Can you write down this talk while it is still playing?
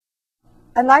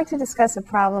I'd like to discuss a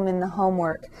problem in the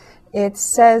homework. It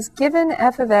says, given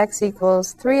f of x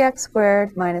equals 3x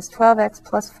squared minus 12x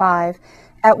plus 5,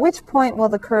 at which point will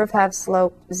the curve have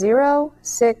slope 0,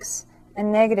 6,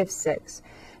 and negative 6?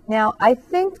 Now, I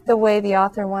think the way the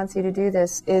author wants you to do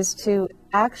this is to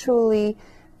actually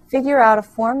figure out a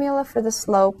formula for the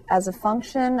slope as a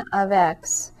function of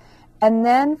x, and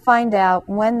then find out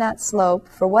when that slope,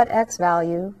 for what x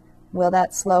value, will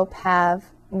that slope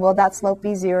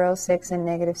be 0, 6, and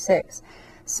negative 6.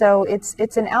 So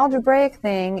it's an algebraic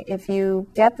thing if you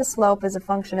get the slope as a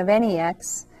function of any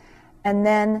x, and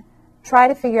then try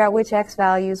to figure out which x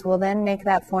values will then make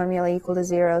that formula equal to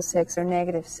 0, 6, or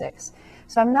negative 6.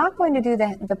 So I'm not going to do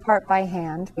the part by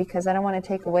hand because I don't want to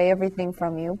take away everything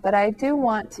from you, but I do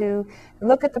want to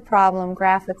look at the problem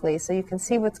graphically so you can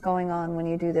see what's going on when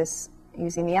you do this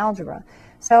using the algebra.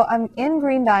 So I'm in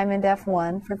Green Diamond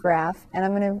F1 for graph, and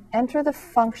I'm going to enter the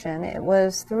function. It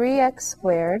was 3x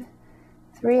squared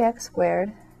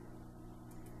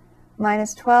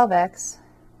minus 12x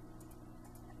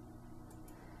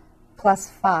plus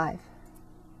 5.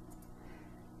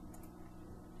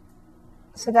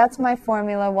 So that's my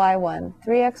formula y1,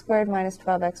 3x squared minus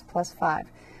 12x plus 5.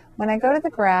 When I go to the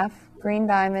graph, Green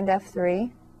Diamond F3,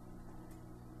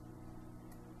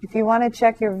 if you want to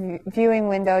check your viewing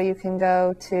window, you can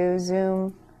go to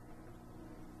Zoom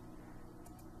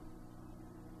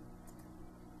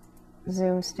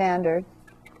Standard.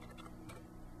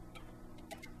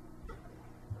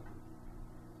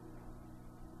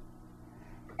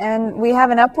 And we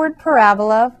have an upward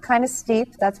parabola, kind of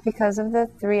steep. That's because of the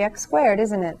 3x squared,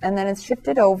 isn't it? And then it's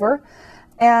shifted over.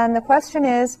 And the question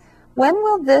is, when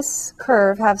will this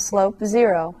curve have slope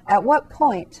 0? At what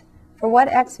point? For what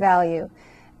x value?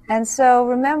 And so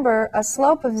remember, a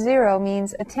slope of 0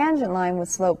 means a tangent line with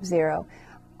slope 0.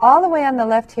 All the way on the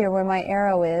left here where my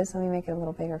arrow is, let me make it a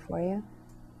little bigger for you.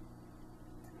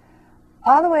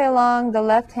 All the way along the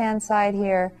left-hand side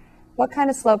here, what kind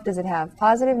of slope does it have?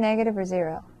 Positive, negative, or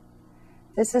 0?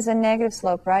 This is a negative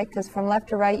slope, right? Because from left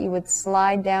to right, you would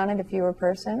slide down it if you were a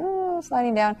person,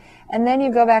 sliding down, and then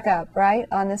you go back up, right,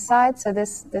 on this side. So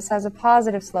this has a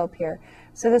positive slope here.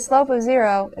 So the slope of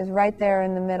 0 is right there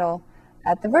in the middle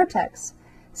at the vertex.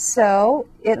 So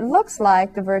it looks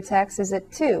like the vertex is at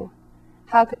 2,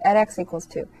 at x equals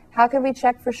 2. How could we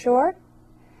check for sure?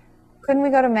 Couldn't we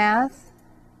go to math,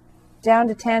 down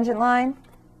to tangent line,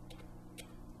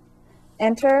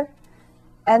 enter,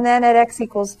 and then at x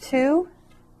equals 2,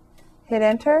 hit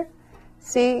enter.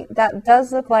 See, that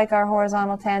does look like our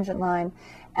horizontal tangent line.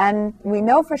 And we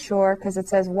know for sure because it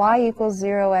says y equals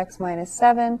 0x minus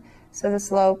 7, so the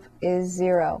slope is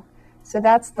 0. So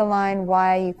that's the line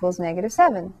y equals negative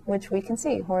 7, which we can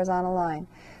see, horizontal line.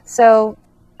 So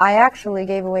I actually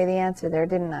gave away the answer there,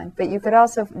 didn't I? But you could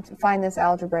also find this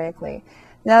algebraically.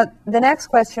 Now, the next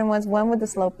question was, when would the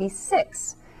slope be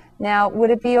 6? Now,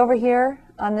 would it be over here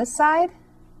on this side?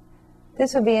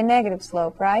 This would be a negative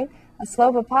slope, right? A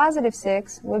slope of positive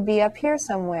 6 would be up here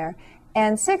somewhere.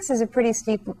 And 6 is a pretty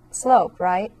steep slope,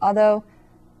 right? Although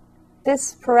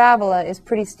this parabola is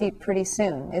pretty steep pretty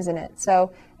soon, isn't it?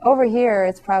 So over here,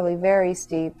 it's probably very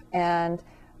steep, and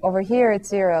over here, it's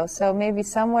 0. So maybe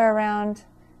somewhere around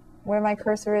where my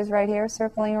cursor is right here,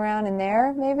 circling around in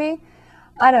there, maybe?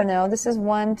 I don't know. This is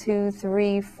 1, 2,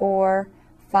 3, 4,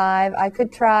 5. I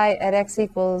could try at x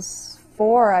equals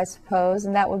 4, I suppose,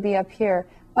 and that would be up here.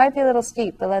 Might be a little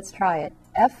steep, but let's try it.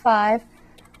 F5,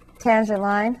 tangent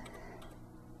line,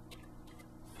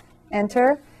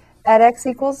 enter. At x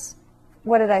equals,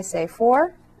 what did I say,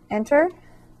 4? Enter.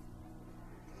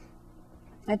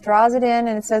 It draws it in,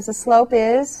 and it says the slope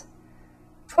is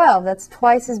 12. That's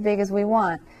twice as big as we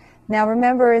want. Now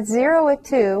remember, it's 0 at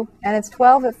 2, and it's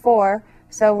 12 at 4,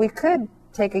 so we could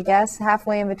take a guess.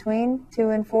 Halfway in between 2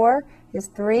 and 4 is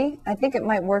 3. I think it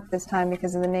might work this time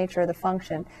because of the nature of the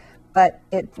function, but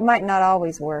it might not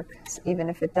always work, even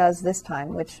if it does this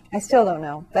time, which I still don't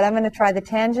know. But I'm going to try the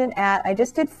tangent at, I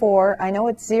just did 4. I know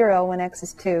it's 0 when x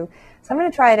is 2, so I'm going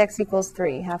to try at x equals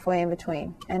 3, halfway in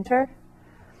between. Enter.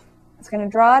 It's going to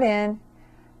draw it in.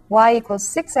 Y equals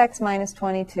 6x minus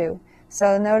 22.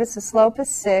 So notice the slope is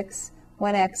 6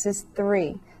 when x is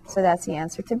 3. So that's the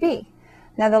answer to B.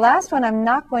 Now the last one I'm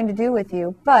not going to do with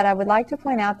you, but I would like to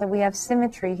point out that we have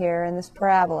symmetry here in this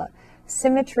parabola.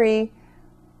 Symmetry,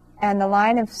 and the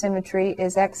line of symmetry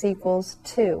is x equals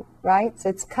 2, right? So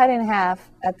it's cut in half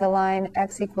at the line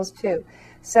x equals 2.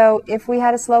 So if we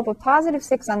had a slope of positive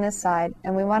 6 on this side,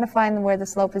 and we want to find where the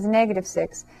slope is negative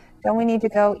 6, don't we need to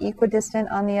go equidistant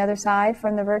on the other side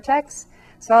from the vertex?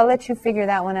 So I'll let you figure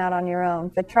that one out on your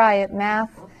own. But try it,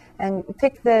 math, and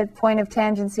pick the point of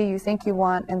tangency you think you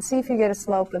want and see if you get a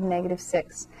slope of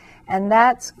 -6. And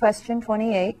that's question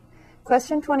 28.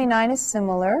 Question 29 is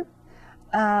similar.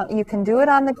 You can do it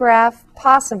on the graph,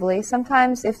 possibly.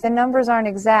 Sometimes if the numbers aren't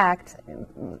exact,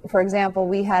 for example,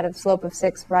 we had a slope of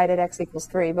 6 right at x equals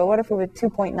 3, but what if we were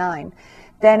 2.9?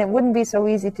 Then it wouldn't be so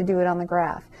easy to do it on the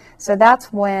graph. So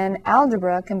that's when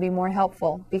algebra can be more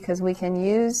helpful, because we can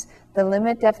use the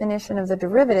limit definition of the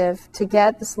derivative to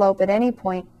get the slope at any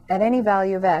point, at any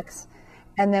value of x,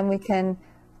 and then we can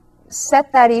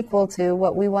set that equal to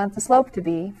what we want the slope to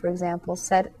be. For example,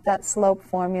 set that slope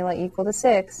formula equal to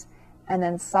 6, and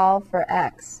then solve for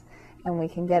x, and we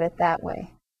can get it that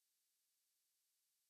way.